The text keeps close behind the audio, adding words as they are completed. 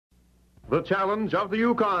the challenge of the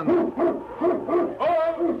Yukon.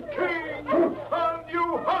 Oh, King, and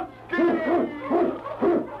you Husky!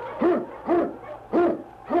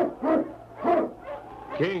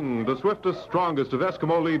 King, the swiftest, strongest of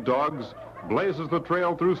Eskimo lead dogs, blazes the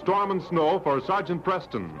trail through storm and snow for Sergeant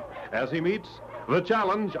Preston as he meets the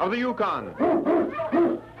challenge of the Yukon.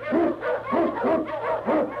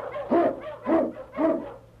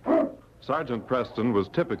 Sergeant Preston was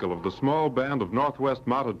typical of the small band of Northwest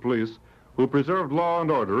Mounted Police who preserved law and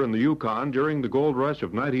order in the Yukon during the gold rush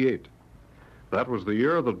of '98. That was the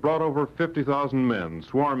year that brought over 50,000 men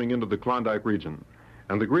swarming into the Klondike region,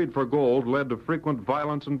 and the greed for gold led to frequent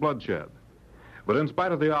violence and bloodshed. But in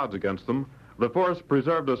spite of the odds against them, the force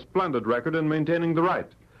preserved a splendid record in maintaining the right.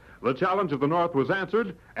 The challenge of the North was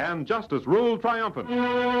answered, and justice ruled triumphant.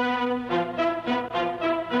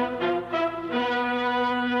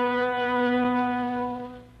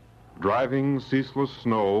 Driving, ceaseless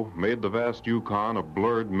snow made the vast Yukon a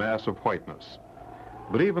blurred mass of whiteness.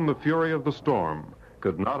 But even the fury of the storm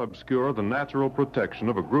could not obscure the natural protection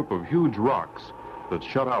of a group of huge rocks that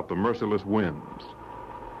shut out the merciless winds.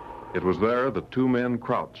 It was there that two men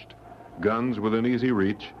crouched, guns within easy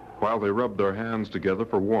reach, while they rubbed their hands together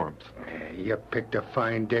for warmth. You picked a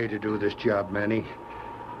fine day to do this job, Manny.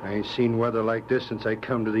 I ain't seen weather like this since I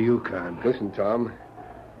come to the Yukon. Listen, Tom,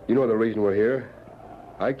 you know the reason we're here.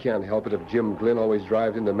 I can't help it if Jim Glynn always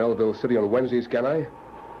drives into Melville City on Wednesdays, can I?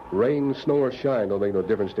 Rain, snow, or shine don't make no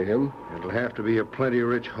difference to him. It'll have to be a plenty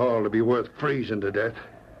rich haul to be worth freezing to death.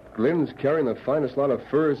 Glynn's carrying the finest lot of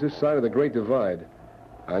furs this side of the Great Divide.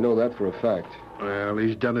 I know that for a fact. Well,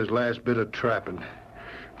 he's done his last bit of trapping.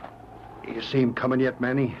 You see him coming yet,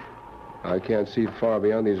 Manny? I can't see far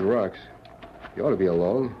beyond these rocks. You ought to be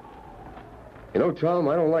along. You know, Tom,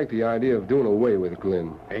 I don't like the idea of doing away with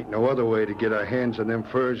Glynn. Ain't no other way to get our hands on them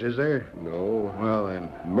furs, is there? No. Well, then.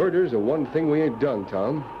 Murder's the one thing we ain't done,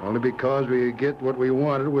 Tom. Only because we get what we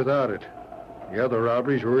wanted without it. The other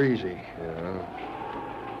robberies were easy. Yeah.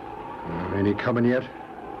 Ain't he coming yet?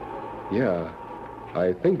 Yeah.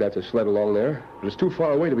 I think that's a sled along there, but it's too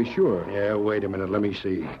far away to be sure. Yeah, wait a minute. Let me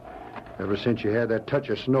see. Ever since you had that touch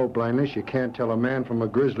of snow blindness, you can't tell a man from a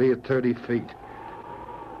grizzly at 30 feet.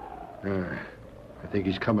 I think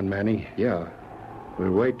he's coming, Manny. Yeah.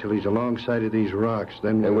 We'll wait till he's alongside of these rocks,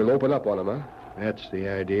 then... And we'll open up on him, huh? That's the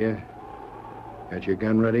idea. Got your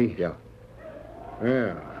gun ready? Yeah.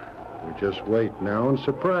 Well, we just wait now and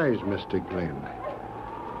surprise Mr. Glynn.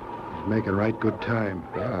 He's making right good time.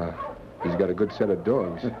 Yeah. He's got a good set of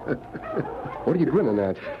dogs. What are you grinning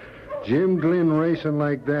at? Jim Glynn racing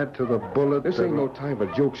like that to the bullet... This ain't no time for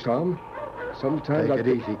jokes, Tom. Sometimes Take it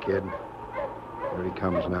easy, kid. Here he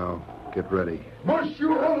comes now. Get ready. Mush,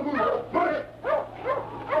 you hullabaloo! Mush!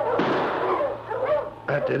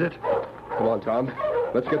 That did it. Come on, Tom.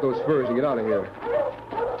 Let's get those furs and get out of here.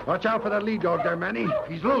 Watch out for that lead dog there, Manny.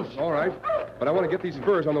 He's loose. All right. But I want to get these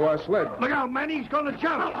furs onto our sled. Look out, Manny. He's going to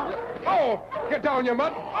jump. Oh! Get down, you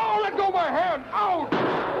mutt! Oh, let go of my hand! Ouch!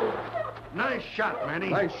 Nice shot, Manny.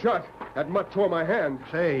 Nice shot. That mutt tore my hand.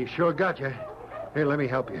 Say, he sure got you. Here, let me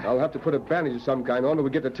help you. I'll have to put a bandage of some kind on till we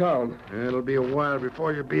get to town. It'll be a while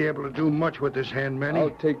before you'll be able to do much with this hand, Manny. I'll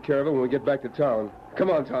take care of it when we get back to town. Come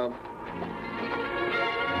on, Tom.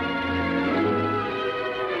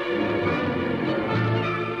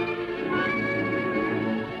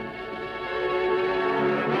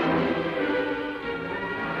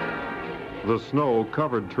 The snow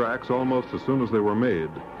covered tracks almost as soon as they were made,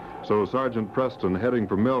 so Sergeant Preston, heading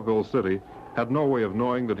for Melville City, had no way of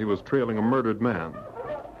knowing that he was trailing a murdered man.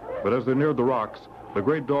 But as they neared the rocks, the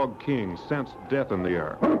great dog King sensed death in the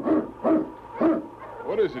air.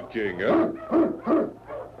 What is it, King, huh?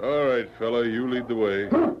 All right, fella, you lead the way.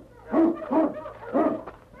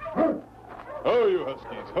 Oh, you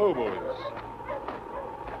Huskies. Ho, boys.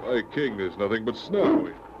 Why, King, there's nothing but snow.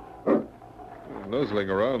 Nuzzling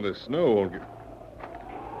around this snow won't get...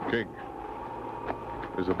 King,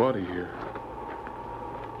 there's a body here.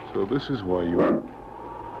 So this is why you...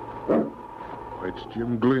 Why, it's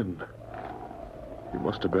Jim Glynn. He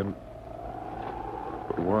must have been...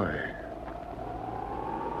 But why?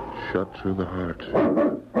 Shot through the heart.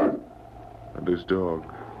 And his dog.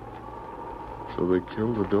 So they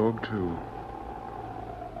killed the dog, too.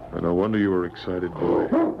 And no wonder you were excited, boy.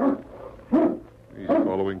 He's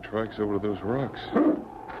following tracks over to those rocks.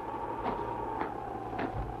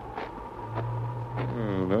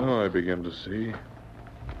 Oh, now I begin to see.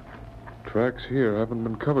 Tracks here haven't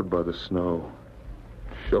been covered by the snow.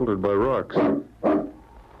 Sheltered by rocks.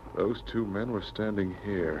 Those two men were standing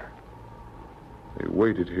here. They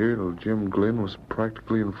waited here till Jim Glynn was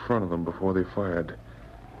practically in front of them before they fired.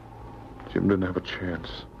 Jim didn't have a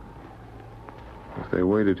chance. If they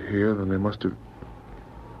waited here, then they must have...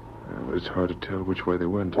 But it's hard to tell which way they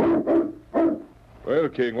went. Well,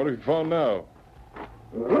 King, what have you found now?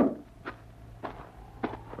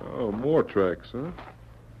 Oh, more tracks, huh?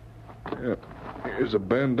 Yeah. Here's a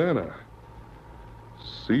bandana.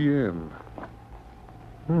 CN.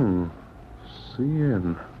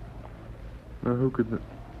 CN. Now, who could...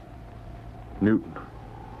 Newton.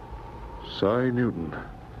 Cy Newton.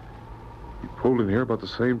 He pulled in here about the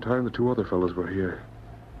same time the two other fellows were here.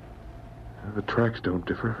 The tracks don't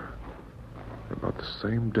differ. They're about the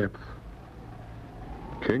same depth.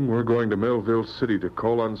 King, we're going to Melville City to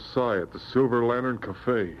call on Cy at the Silver Lantern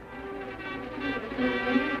Cafe.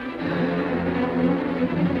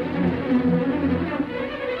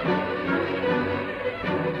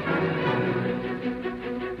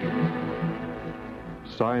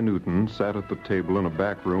 Cy Newton sat at the table in a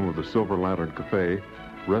back room of the Silver Lantern Cafe,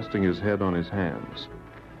 resting his head on his hands.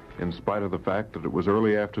 In spite of the fact that it was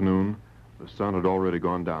early afternoon, the sun had already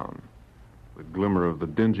gone down. The glimmer of the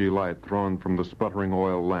dingy light thrown from the sputtering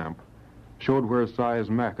oil lamp showed where Cy's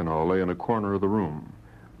Mackinaw lay in a corner of the room,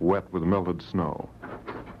 wet with melted snow.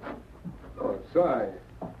 Oh, Cy.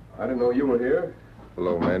 I didn't know you were here.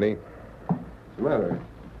 Hello, Manny. What's the matter?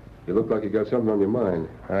 You look like you got something on your mind.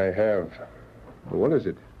 I have. Well, what is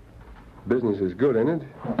it? Business is good, ain't it?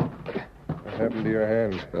 What happened to your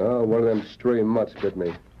hand? Oh, one of them stray mutts bit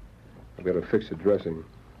me. I've got to fix the dressing.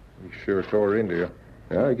 He sure tore into you.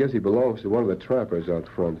 Yeah, I guess he belongs to one of the trappers out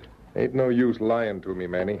front. Ain't no use lying to me,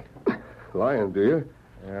 Manny. Lying, do you?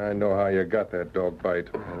 Yeah, I know how you got that dog bite.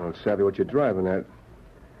 I don't savvy what you're driving at.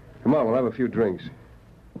 Come on, we'll have a few drinks.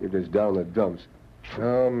 You're just down the dumps.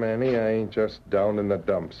 Oh, Manny, I ain't just down in the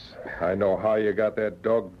dumps. I know how you got that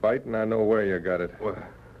dog bite, and I know where you got it.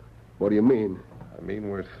 What do you mean? I mean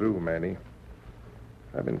we're through, Manny.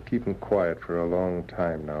 I've been keeping quiet for a long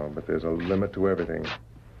time now, but there's a limit to everything.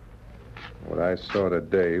 What I saw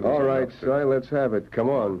today was... All right, Cy, let's have it. Come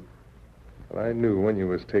on. Well, I knew when you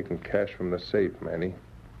was taking cash from the safe, Manny.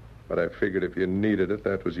 But I figured if you needed it,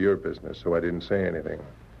 that was your business, so I didn't say anything.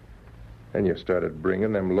 Then you started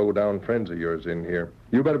bringing them low-down friends of yours in here.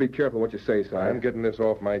 You better be careful what you say, Cy. I'm getting this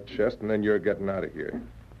off my chest, and then you're getting out of here.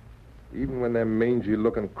 Even when them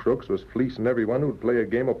mangy-looking crooks was fleecing everyone who'd play a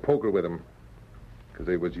game of poker with them. Because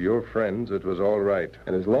they was your friends, it was all right.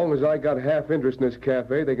 And as long as I got half interest in this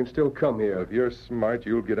cafe, they can still come here. If you're smart,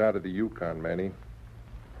 you'll get out of the Yukon, Manny.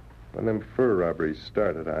 When them fur robberies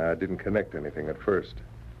started, I didn't connect anything at first.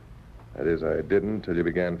 That is, I didn't till you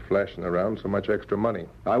began flashing around so much extra money.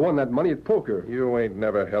 I won that money at poker. You ain't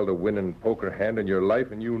never held a winning poker hand in your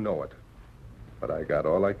life, and you know it. But I got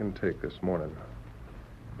all I can take this morning.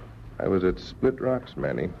 I was at Split Rocks,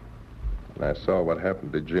 Manny, and I saw what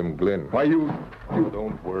happened to Jim Glynn. Why, you...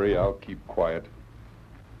 Don't worry, I'll keep quiet.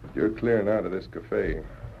 But you're clearing out of this cafe.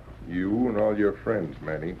 You and all your friends,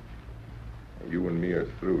 Manny. You and me are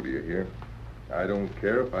through, do you hear? I don't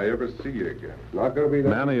care if I ever see you again. Not gonna be that...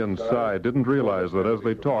 Manny and Cy didn't realize that as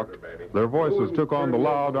they talked, their voices took on the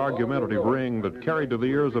loud, argumentative ring that carried to the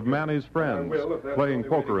ears of Manny's friends, playing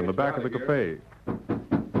poker in the back of the cafe.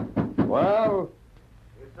 Well...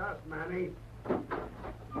 It's us, Manny.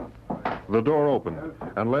 The door opened,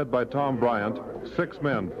 and led by Tom Bryant, 6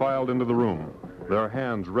 men filed into the room, their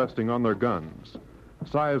hands resting on their guns.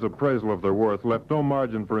 Cy's appraisal of their worth left no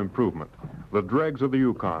margin for improvement. The dregs of the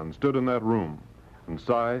Yukon stood in that room, and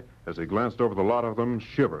Cy, as he glanced over the lot of them,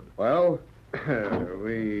 shivered. Well,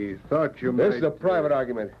 We thought you might... this is a private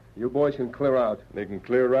argument. You boys can clear out. They can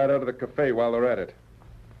clear right out of the cafe while they're at it.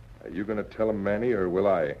 Are you going to tell them, Manny, or will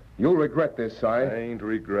I? You'll regret this, Cy. I ain't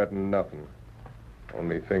regretting nothing.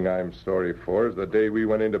 Only thing I'm sorry for is the day we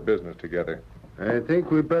went into business together. I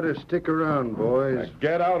think we better stick around, boys. Now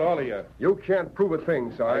get out, all of you. You can't prove a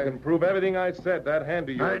thing, Cy. I can prove everything I said. That hand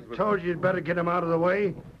of I yours was... told you you'd better get him out of the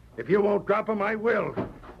way. If you won't drop him, I will.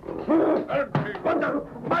 What the?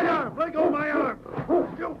 My arm! Let go of my arm!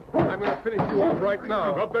 I'm going to finish you off right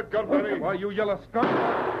now. Drop that gun, Manny. Why, you yellow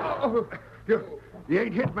skunk. You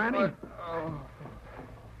ain't hit, Manny?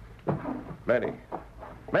 Manny.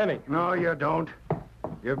 Manny. No, you don't.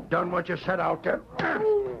 You've done what you set out to.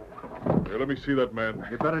 Here, let me see that man.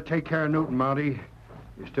 You better take care of Newton, Mounty.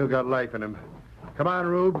 You still got life in him. Come on,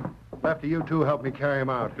 Rube. After you two help me carry him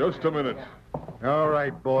out. Just a minute. All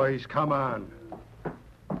right, boys, come on.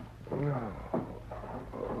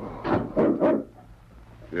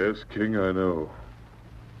 Yes, King, I know.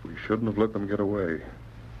 We shouldn't have let them get away.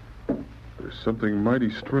 There's something mighty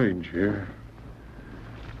strange here.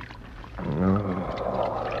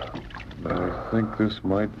 But I think this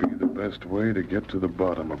might be the best way to get to the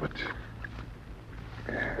bottom of it.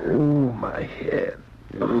 Oh, my head.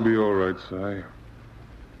 It'll be all right, Cy.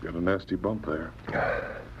 Got a nasty bump there.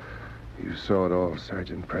 You saw it all,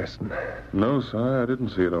 Sergeant Preston. No, Si, I didn't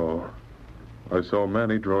see it all. I saw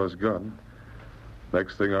Manny draw his gun.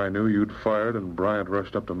 Next thing I knew, you'd fired, and Bryant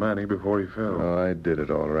rushed up to Manny before he fell. Oh, I did it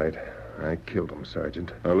all right. I killed him,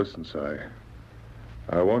 Sergeant. Now, listen, Si.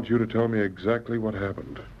 I want you to tell me exactly what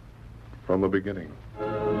happened. From the beginning.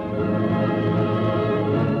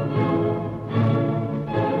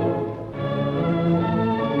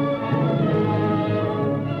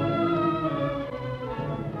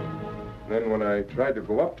 Then when I tried to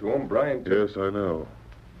go up to him, Bryant... Yes, I know.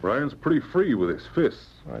 Bryant's pretty free with his fists.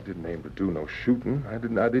 I didn't aim to do no shooting. I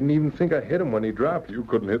didn't even think I hit him when he dropped. You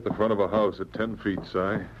couldn't hit the front of a house at 10 feet,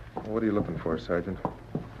 Si. What are you looking for, Sergeant?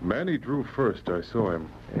 Manny drew first. I saw him.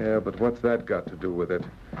 Yeah, but what's that got to do with it?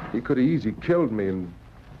 He could have easy killed me and...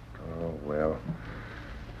 Oh, well.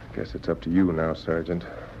 I guess it's up to you now, Sergeant.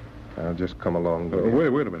 I'll just come along with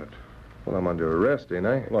you. Wait a minute. Well, I'm under arrest, ain't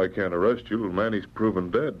I? Well, I can't arrest you till Manny's proven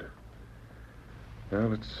dead. Now,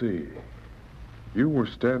 let's see. You were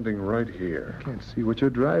standing right here. I can't see what you're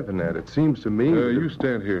driving at. It seems to me... You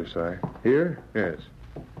stand here, Si. Here? Yes.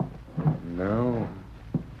 Now...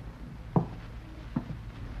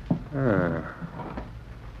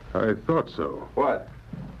 I thought so. What?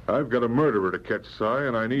 I've got a murderer to catch, Si,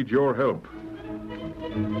 and I need your help.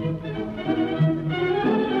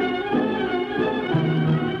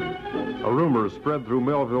 A rumor spread through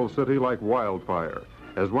Melville City like wildfire.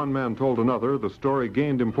 As one man told another, the story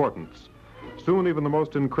gained importance. Soon, even the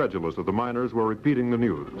most incredulous of the miners were repeating the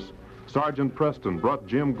news. Sergeant Preston brought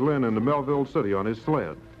Jim Glynn into Melville City on his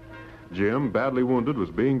sled. Jim, badly wounded, was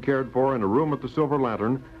being cared for in a room at the Silver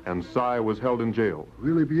Lantern, and Si was held in jail.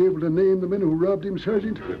 Will he be able to name the men who robbed him,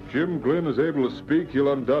 Sergeant? If Jim Glynn is able to speak,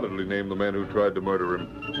 he'll undoubtedly name the man who tried to murder him.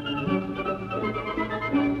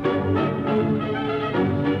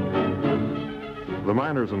 The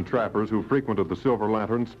miners and trappers who frequented the Silver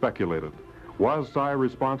Lantern speculated. Was Si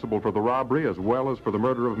responsible for the robbery as well as for the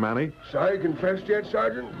murder of Manny? Si confessed yet,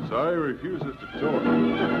 Sergeant? Si refuses to talk.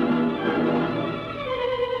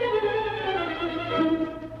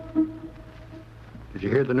 Did you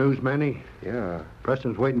hear the news, Manny? Yeah.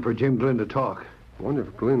 Preston's waiting for Jim Glynn to talk. I wonder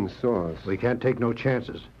if Glynn saw us. We can't take no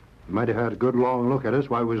chances. He might have had a good long look at us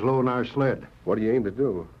while we was loading our sled. What do you aim to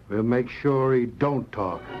do? We'll make sure he don't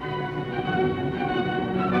talk.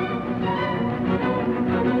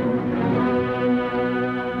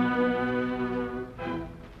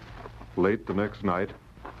 Late the next night,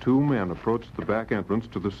 two men approached the back entrance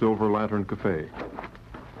to the Silver Lantern Cafe.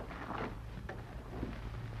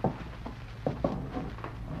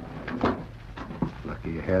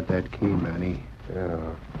 Lucky you had that key, Manny.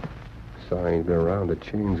 Yeah. Si ain't been around to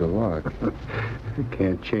change the lock. You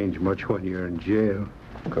can't change much when you're in jail.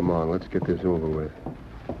 Come on, let's get this over with.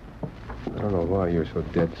 I don't know why you're so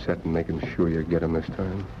dead set in making sure you get him this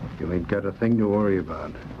time. You ain't got a thing to worry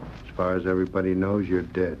about. As far as everybody knows, you're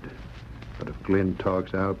dead. But if Glynn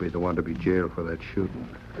talks, I'll be the one to be jailed for that shooting.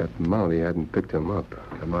 That Mountie hadn't picked him up.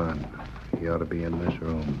 Come on. He ought to be in this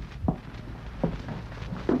room.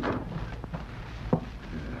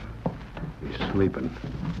 He's sleeping.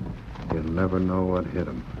 He'll never know what hit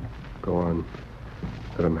him. Go on.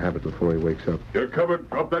 Let him have it before he wakes up. You're covered.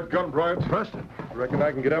 Drop that gun, Bryant. Preston! Reckon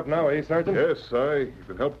I can get up now, eh, Sergeant? Yes, Si. You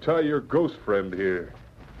can help tie your ghost friend here.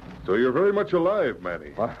 So you're very much alive,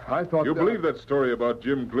 Manny. I thought... You believe that story about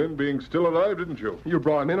Jim Glynn being still alive, didn't you? You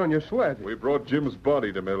brought him in on your sled. We brought Jim's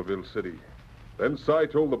body to Melville City. Then Si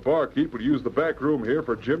told the barkeep would use the back room here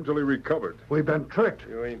for Jim till he recovered. We've been tricked.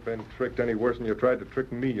 You ain't been tricked any worse than you tried to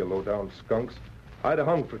trick me, you low-down skunks. I'd have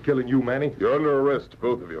hung for killing you, Manny. You're under arrest,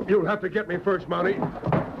 both of you. You'll have to get me first, Mountie.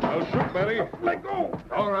 I'll shoot, Manny. Let go!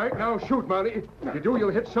 All right, now shoot, Mountie. If you do,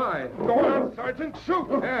 you'll hit Si. Go on, Sergeant. Shoot!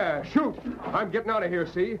 Yeah, shoot. I'm getting out of here,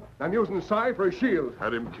 see? I'm using Si for a shield.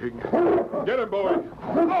 Had him, King. Get him, boy.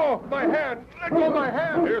 Oh, my hand! Let go of my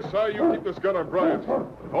hand! Here, Si, you keep this gun on Bryant.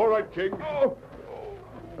 All right, King. Oh.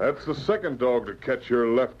 That's the second dog to catch your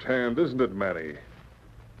left hand, isn't it, Manny?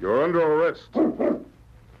 You're under arrest.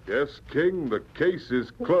 Yes, King, the case is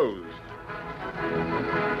closed.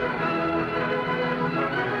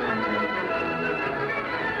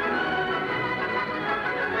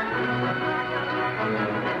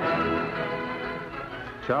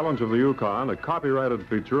 Challenge of the Yukon, a copyrighted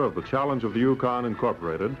feature of the Challenge of the Yukon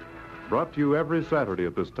Incorporated, brought to you every Saturday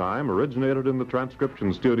at this time, originated in the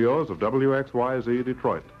transcription studios of WXYZ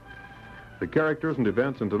Detroit. The characters and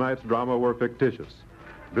events in tonight's drama were fictitious.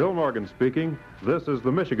 Bill Morgan speaking. This is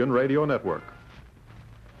the Michigan Radio Network.